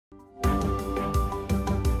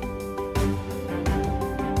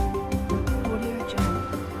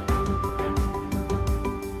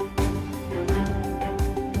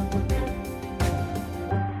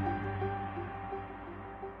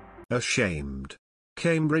ashamed.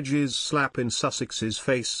 Cambridge's slap in Sussex's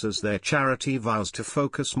face as their charity vows to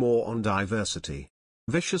focus more on diversity.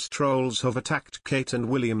 Vicious trolls have attacked Kate and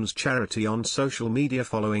William's charity on social media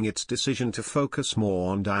following its decision to focus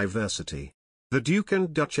more on diversity. The Duke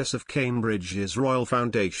and Duchess of Cambridge's Royal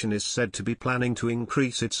Foundation is said to be planning to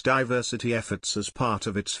increase its diversity efforts as part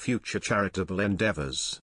of its future charitable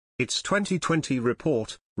endeavours. Its 2020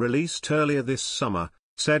 report, released earlier this summer,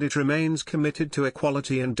 said it remains committed to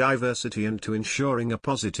equality and diversity and to ensuring a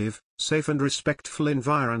positive, safe and respectful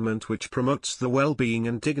environment which promotes the well-being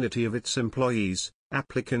and dignity of its employees,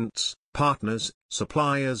 applicants, partners,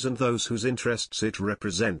 suppliers and those whose interests it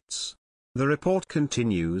represents. The report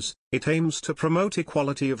continues, it aims to promote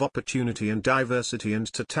equality of opportunity and diversity and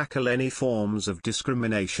to tackle any forms of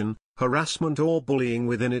discrimination, harassment or bullying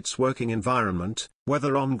within its working environment,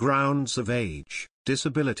 whether on grounds of age,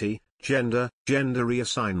 disability, gender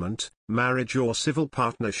reassignment, marriage or civil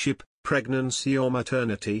partnership, pregnancy or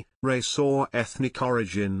maternity, race or ethnic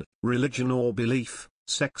origin, religion or belief,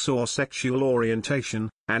 sex or sexual orientation,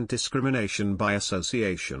 and discrimination by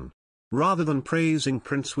association. Rather than praising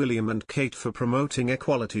Prince William and Kate for promoting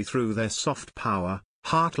equality through their soft power,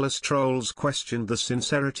 heartless trolls questioned the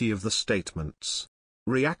sincerity of the statements.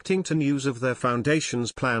 Reacting to news of their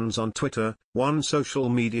foundation's plans on Twitter, one social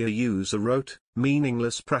media user wrote,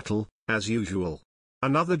 "Meaningless prattle, as usual."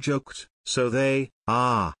 Another joked, "So they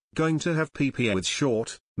are going to have PPA with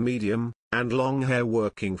short, medium, and long hair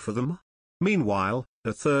working for them?" Meanwhile,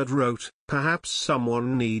 a third wrote, "Perhaps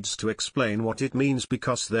someone needs to explain what it means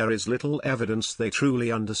because there is little evidence they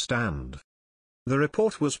truly understand." The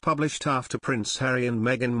report was published after Prince Harry and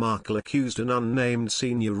Meghan Markle accused an unnamed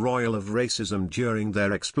senior royal of racism during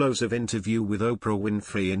their explosive interview with Oprah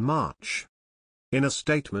Winfrey in March. In a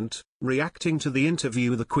statement, reacting to the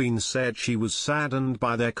interview, the Queen said she was saddened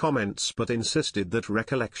by their comments but insisted that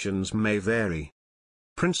recollections may vary.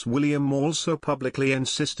 Prince William also publicly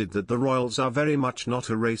insisted that the royals are very much not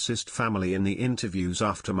a racist family in the interview's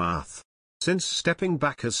aftermath. Since stepping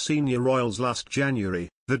back as senior royals last January,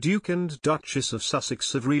 the Duke and Duchess of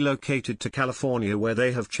Sussex have relocated to California where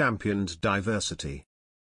they have championed diversity.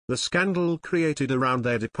 The scandal created around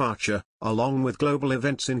their departure, along with global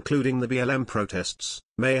events including the BLM protests,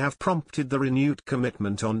 may have prompted the renewed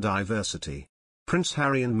commitment on diversity. Prince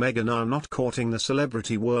Harry and Meghan are not courting the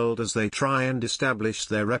celebrity world as they try and establish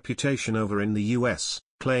their reputation over in the US,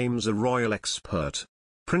 claims a royal expert.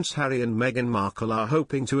 Prince Harry and Meghan Markle are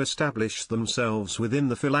hoping to establish themselves within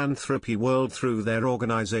the philanthropy world through their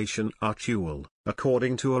organization Archie,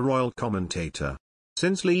 according to a royal commentator.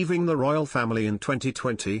 Since leaving the royal family in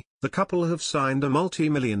 2020, the couple have signed a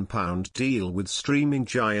multi-million-pound deal with streaming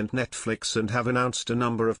giant Netflix and have announced a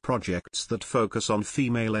number of projects that focus on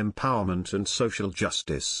female empowerment and social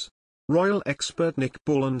justice. Royal expert Nick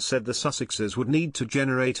Bullen said the Sussexes would need to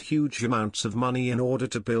generate huge amounts of money in order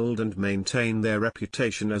to build and maintain their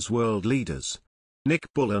reputation as world leaders.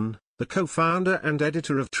 Nick Bullen, the co-founder and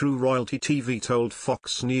editor of True Royalty TV, told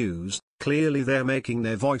Fox News, "Clearly they're making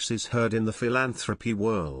their voices heard in the philanthropy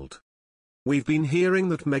world. We've been hearing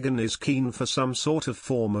that Meghan is keen for some sort of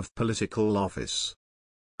form of political office.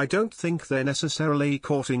 I don't think they're necessarily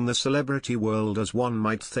courting the celebrity world as one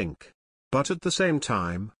might think. But at the same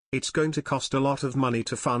time, it's going to cost a lot of money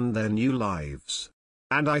to fund their new lives.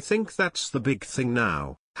 And I think that's the big thing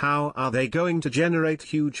now. How are they going to generate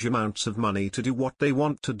huge amounts of money to do what they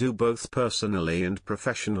want to do both personally and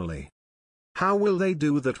professionally? How will they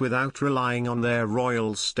do that without relying on their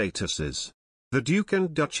royal statuses?" The Duke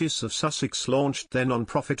and Duchess of Sussex launched their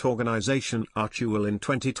non-profit organization Archie in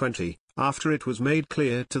 2020, after it was made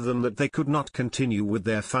clear to them that they could not continue with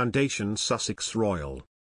their foundation Sussex Royal.